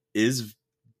 It is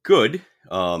good.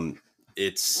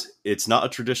 It's not a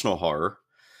traditional horror.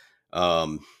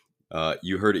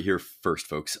 You heard it here first,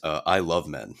 folks. I love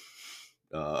Men.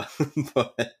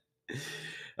 But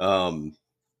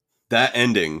that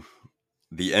ending,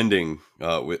 the ending,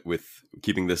 with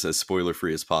keeping this as spoiler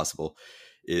free as possible,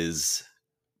 is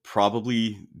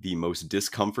probably the most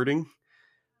discomforting,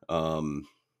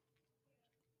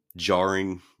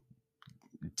 jarring,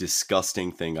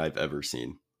 disgusting thing I've ever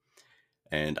seen.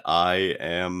 And I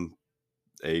am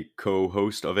a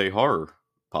co-host of a horror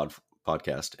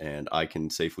podcast, and I can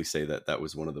safely say that that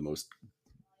was one of the most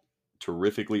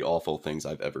terrifically awful things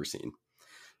I've ever seen.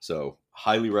 So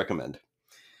highly recommend.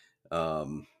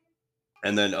 And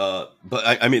then, but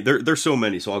I mean, there's so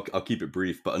many, so I'll keep it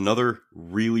brief. But another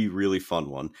really, really fun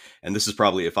one, and this is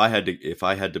probably if I had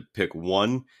to pick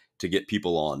one to get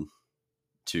people on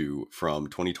to from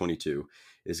 2022,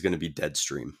 is going to be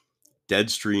Deadstream.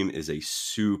 Deadstream is a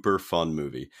super fun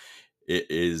movie. It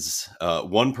is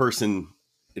one person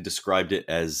described it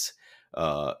as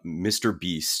Mr.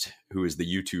 Beast, who is the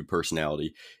YouTube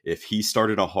personality. If he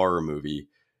started a horror movie,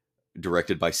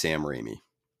 directed by Sam Raimi.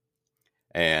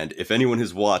 And if anyone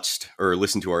has watched or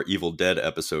listened to our Evil Dead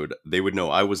episode, they would know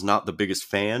I was not the biggest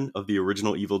fan of the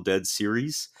original Evil Dead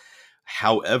series.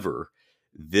 However,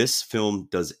 this film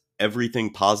does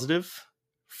everything positive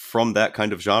from that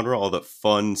kind of genre, all that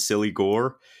fun, silly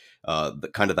gore, the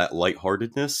kind of that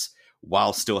lightheartedness,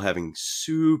 while still having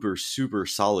super, super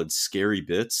solid, scary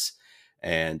bits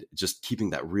and just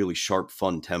keeping that really sharp,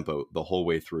 fun tempo the whole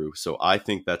way through. So I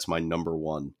think that's my number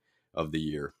one of the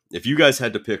year. If you guys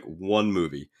had to pick one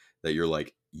movie that you're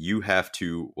like, you have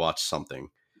to watch something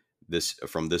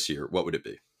from this year, what would it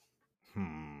be?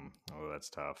 Oh, that's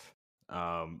tough.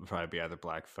 Probably be either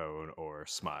Black Phone or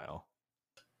Smile.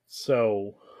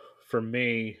 So for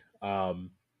me,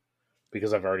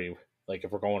 because I've already, like,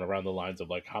 if we're going around the lines of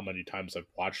like how many times I've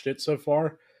watched it so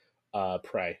far,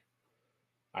 Prey.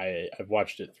 I've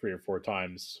watched it 3 or 4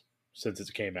 times since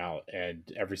it came out, and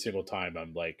every single time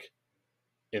I'm like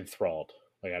enthralled.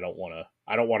 Like I don't want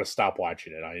to stop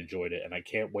watching it. I enjoyed it, and I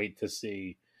can't wait to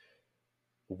see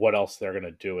what else they're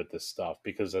gonna do with this stuff,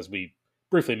 because as we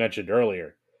briefly mentioned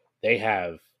earlier, they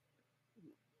have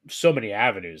so many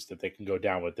avenues that they can go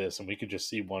down with this, and we could just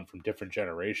see one from different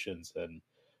generations and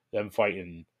them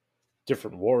fighting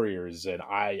different warriors, and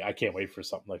I can't wait for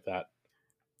something like that.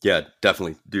 Yeah,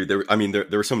 definitely, dude. There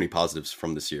were so many positives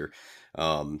from this year,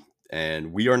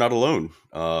 and we are not alone.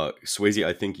 Swayze,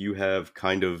 I think you have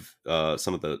kind of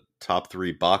some of the top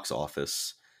three box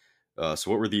office. So,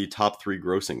 what were the top three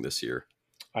grossing this year?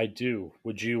 I do.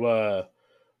 Would you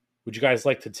guys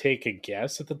like to take a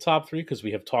guess at the top three? Because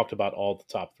we have talked about all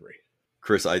the top three.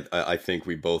 Chris, I think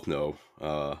we both know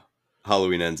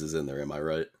Halloween Ends is in there. Am I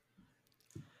right?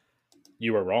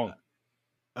 You were wrong.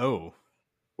 Oh,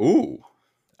 Ooh,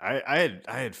 I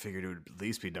had figured it would at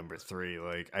least be number 3.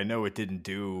 Like, I know it didn't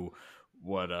do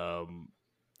what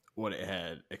it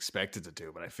had expected to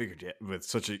do, but I figured with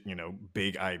such a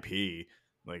big IP,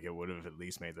 like it would have at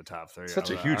least made the top 3. such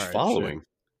a All huge right, shit. following.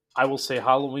 I will say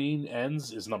Halloween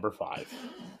Ends is number 5.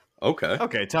 Okay.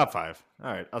 Okay, top 5.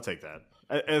 All right, I'll take that.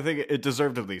 I think it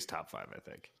deserved at least top 5. I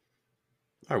think.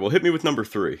 All right. Well, hit me with number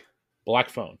 3. Black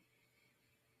Phone.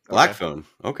 Black Okay. Phone.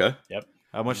 Okay. Yep.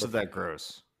 How much Number did that 5.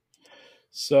 gross?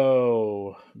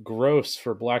 So gross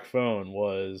for Black Phone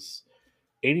was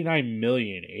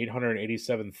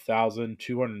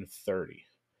 89,887,230.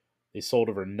 They sold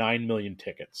over 9 million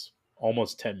tickets,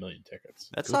 almost 10 million tickets.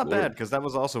 That's Good not bad lord. because that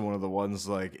was also one of the ones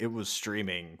like it was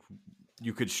streaming.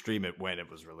 You could stream it when it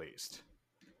was released.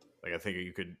 Like I think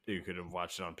you could have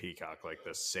watched it on Peacock like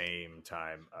the same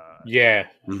time. Yeah,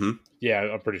 Mm-hmm. yeah,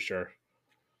 I'm pretty sure.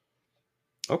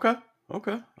 Okay.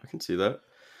 Okay. I can see that.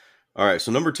 All right.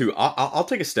 So number 2, I'll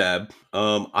take a stab.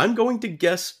 I'm going to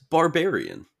guess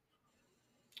Barbarian.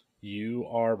 You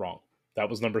are wrong. That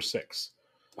was number 6.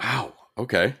 Wow.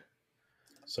 Okay.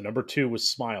 So number 2 was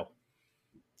Smile.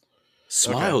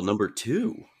 Smile Okay. number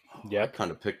 2. I Yep.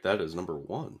 kind of picked that as number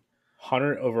 1.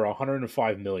 Over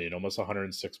 105 million, almost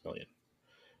 106 million.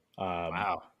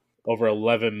 Wow. Over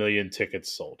 11 million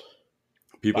tickets sold.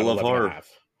 People About love 11 and a horror.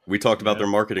 half. We talked about Yeah. their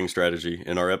marketing strategy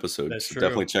in our episode. That's So true.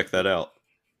 definitely check that out.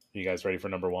 You guys ready for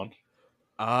number 1? Do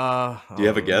you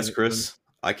have a guess, Chris?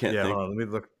 I can't Yeah, think. hold on, let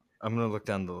me look. I'm gonna look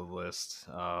down the list.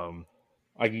 I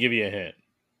can give you a hint.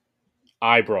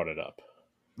 I brought it up.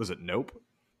 Was it Nope?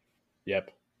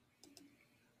 Yep.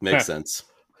 Makes sense.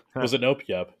 Was it Nope?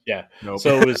 Yep. Yeah. Nope.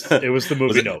 So it was the Was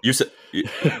movie it, Nope. you said,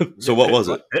 so what was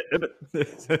it?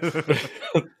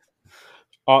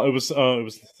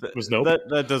 It was Nope.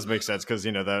 That does make sense because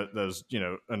that was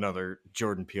another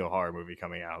Jordan Peele horror movie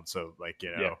coming out. So like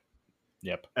Yeah.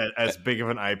 Yep. as big of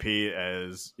an IP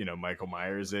as Michael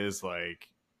Myers is, like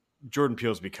Jordan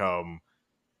Peele's become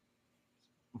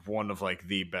one of like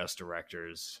the best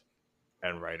directors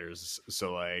and writers.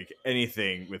 So like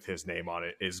anything with his name on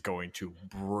it is going to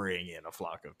bring in a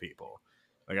flock of people.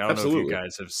 Like I don't know if Absolutely. you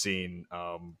guys have seen.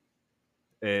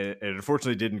 It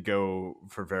unfortunately didn't go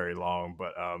for very long,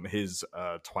 but his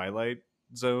Twilight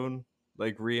Zone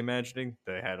like reimagining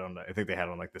they had on I think they had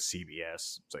on like the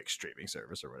CBS like streaming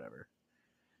service or whatever.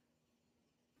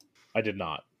 I did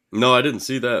not. No, I didn't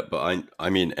see that, but I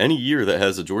mean, any year that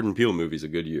has a Jordan Peele movie is a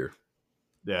good year.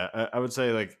 Yeah, I would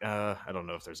say like I don't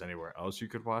know if there's anywhere else you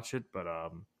could watch it, but I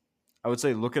would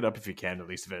say look it up if you can. At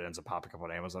least if it ends up popping up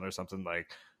on Amazon or something,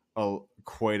 like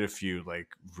quite a few like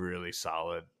really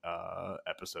solid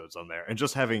episodes on there, and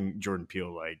just having Jordan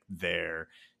Peele like there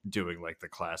doing like the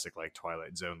classic like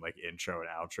Twilight Zone like intro and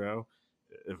outro,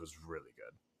 it was really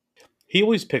good. He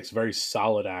always picks very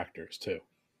solid actors too.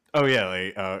 Oh yeah,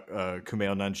 like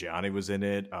Kumail Nanjiani was in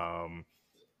it.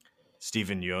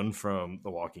 Stephen Yeun from The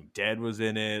Walking Dead was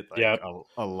in it. Like Yep.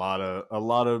 a lot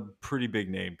of pretty big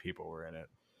name people were in it.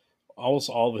 Almost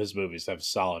all of his movies have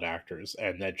solid actors,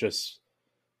 and that just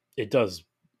it does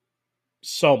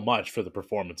so much for the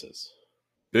performances.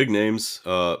 Big names,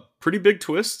 pretty big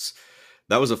twists.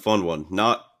 That was a fun one.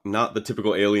 Not the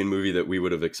typical Alien movie that we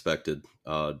would have expected.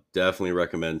 Definitely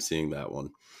recommend seeing that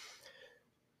one.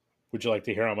 Would you like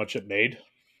to hear how much it made?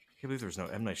 I can't believe there's no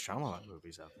M. Night Shyamalan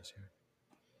movies out this year.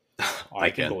 I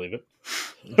can believe it.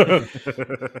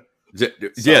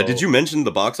 Yeah, did you mention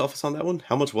the box office on that one?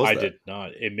 How much was that? I did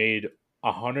not. It made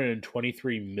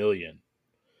 123 million.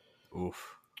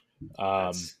 Oof.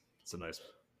 It's a nice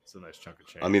chunk of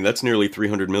change. I mean, that's nearly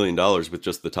 $300 million with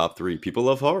just the top three. People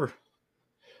love horror.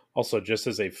 Also, just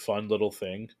as a fun little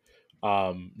thing,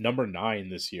 number 9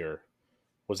 this year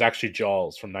was actually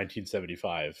Jaws from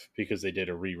 1975 because they did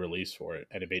a re-release for it,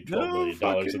 and it made $12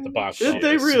 million at the box office. Did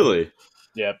they really?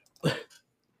 Yep.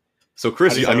 So,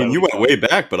 Chris, you went way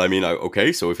back, but I mean,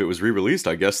 okay, so if it was re-released,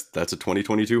 I guess that's a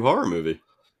 2022 horror movie.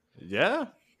 Yeah.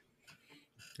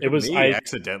 It was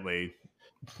accidentally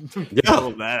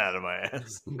pulled that out of my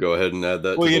ass. Go ahead and add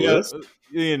that to the list.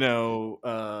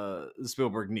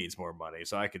 Spielberg needs more money,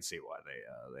 so I could see why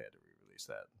they had to re-release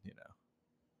that,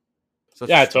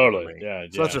 Totally. Yeah,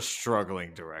 such a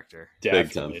struggling director.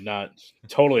 Definitely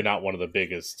totally not one of the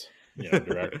biggest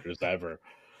directors ever.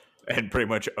 And pretty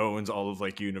much owns all of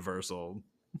like Universal.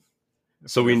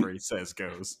 So whatever he says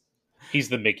goes. He's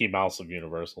the Mickey Mouse of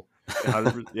Universal.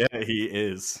 Yeah, he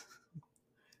is.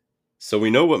 So we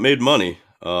know what made money.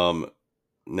 Now,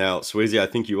 Swayze, I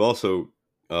think you also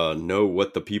know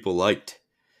what the people liked.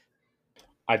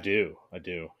 I do.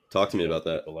 Talk to me about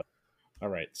that. All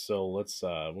right, so let's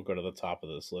we'll go to the top of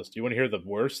this list. You want to hear the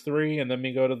worst 3 and then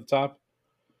we go to the top?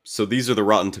 So these are the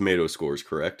Rotten Tomato scores,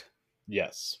 correct?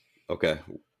 Yes. Okay.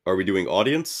 Are we doing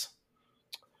audience?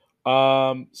 So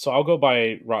I'll go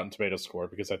by Rotten Tomato score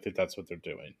because I think that's what they're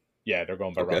doing. Yeah, they're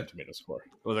going by Rotten Tomato score.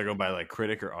 Well, they're going by like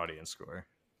critic or audience score.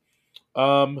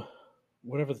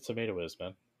 Whatever the tomato is,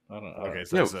 man. I don't know. Okay,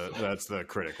 so that's the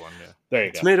critic one. Yeah. There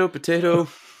you go. Tomato, potato,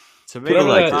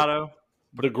 tomato.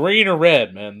 The green or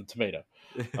red, man. The tomato.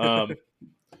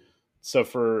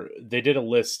 So they did a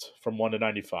list from 1 to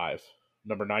 95.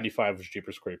 Number 95 was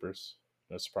Jeepers Creepers.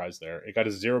 No surprise there. It got a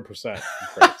 0% in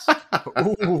credits.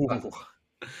 Ooh.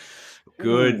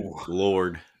 Good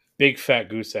Lord. Big fat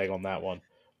goose egg on that one.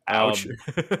 Ouch.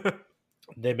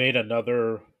 They made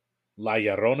another La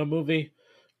Llorona movie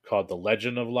called The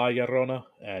Legend of La Llorona,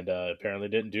 and apparently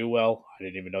didn't do well. I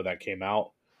didn't even know that came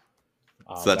out.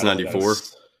 So that's 94?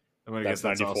 I'm going to guess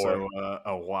that's 94. Also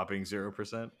a whopping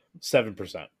 0%?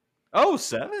 7%. Oh,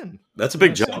 7. That's a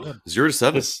big jump. 0 to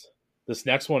 7. This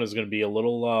next one is going to be a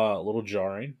little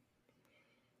jarring.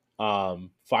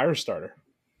 Firestarter.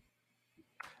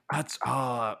 That's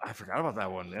I forgot about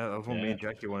that one. Yeah, that was one me and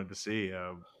Jackie wanted to see.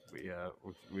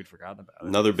 We'd forgotten about it.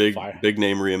 Another big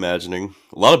name reimagining.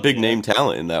 A lot of big name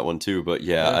talent in that one too, but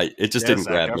it just didn't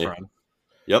grab me.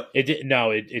 Yep. It didn't. No,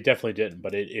 it definitely didn't.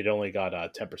 But it only got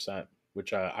 10%,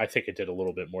 which I think it did a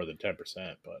little bit more than 10%.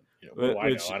 But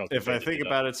I don't. If I think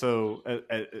about it, so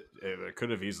it could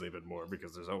have easily been more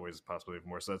because there's always possibility of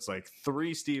more. So that's like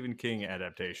 3 Stephen King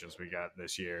adaptations we got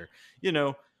this year.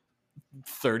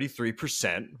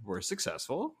 33% were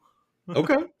successful.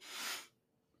 Okay.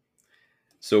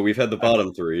 So we've had the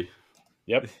bottom 3.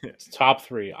 Yep. Top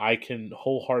 3. I can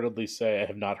wholeheartedly say I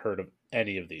have not heard of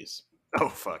any of these. Oh,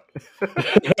 fuck.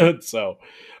 So,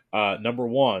 number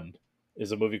 1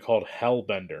 is a movie called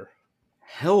Hellbender.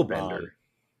 Hellbender?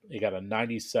 It got a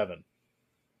 97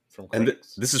 from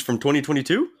critics. And this is from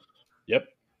 2022? Yep.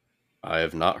 I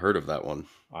have not heard of that one.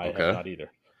 I have not either.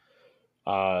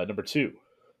 Number 2,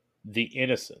 The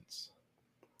Innocents.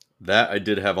 That I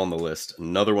did have on the list.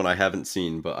 Another one I haven't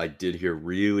seen, but I did hear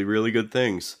really, really good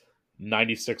things.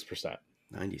 96%.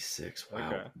 96. Wow.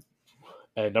 Okay.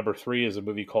 And number 3 is a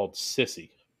movie called Sissy.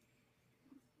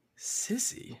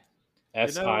 Sissy?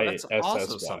 S-I-S-S-Y. That's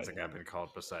also something I've been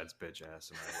called besides bitch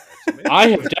ass in my life. I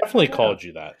have definitely called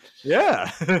you that.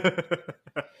 Yeah.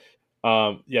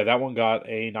 That one got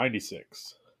a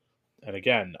 96. And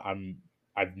again,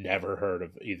 I've never heard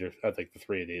of either. I think the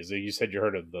 3 of these. You said you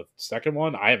heard of the second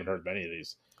one. I haven't heard of any of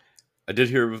these. I did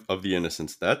hear of The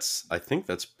Innocents. I think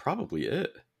that's probably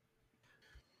it.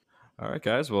 All right,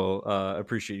 guys. Well, I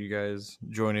appreciate you guys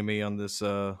joining me on this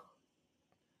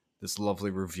this lovely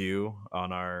review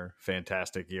on our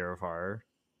fantastic year of horror.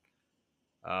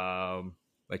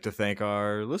 Like to thank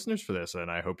our listeners for this,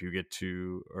 and I hope you get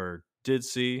to or did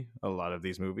see a lot of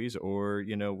these movies, or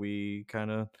we kind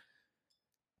of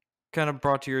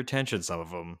brought to your attention some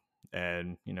of them.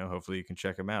 and hopefully you can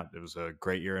check them out. It was a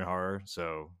great year in horror,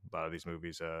 so a lot of these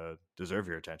movies deserve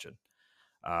your attention.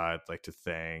 I'd like to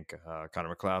thank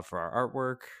Connor McLeod for our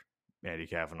artwork, Andy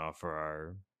Kavanaugh for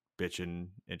our bitchin'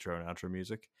 intro and outro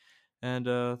music, and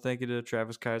thank you to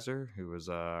Travis Kaiser, who was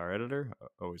our editor,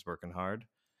 always working hard.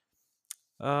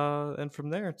 And from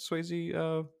there, Swayze,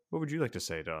 what would you like to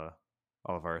say to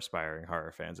all of our aspiring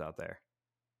horror fans out there?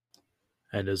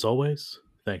 And as always,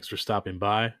 thanks for stopping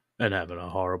by and having a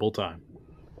horrible time.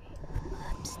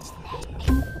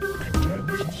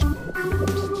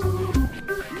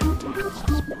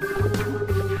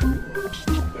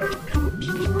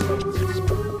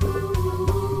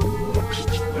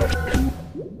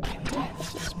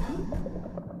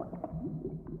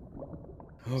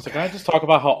 So can I just talk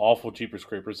about how awful Jeepers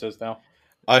Creepers is now?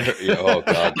 I heard, oh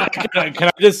god.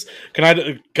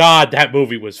 God, that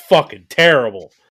movie was fucking terrible.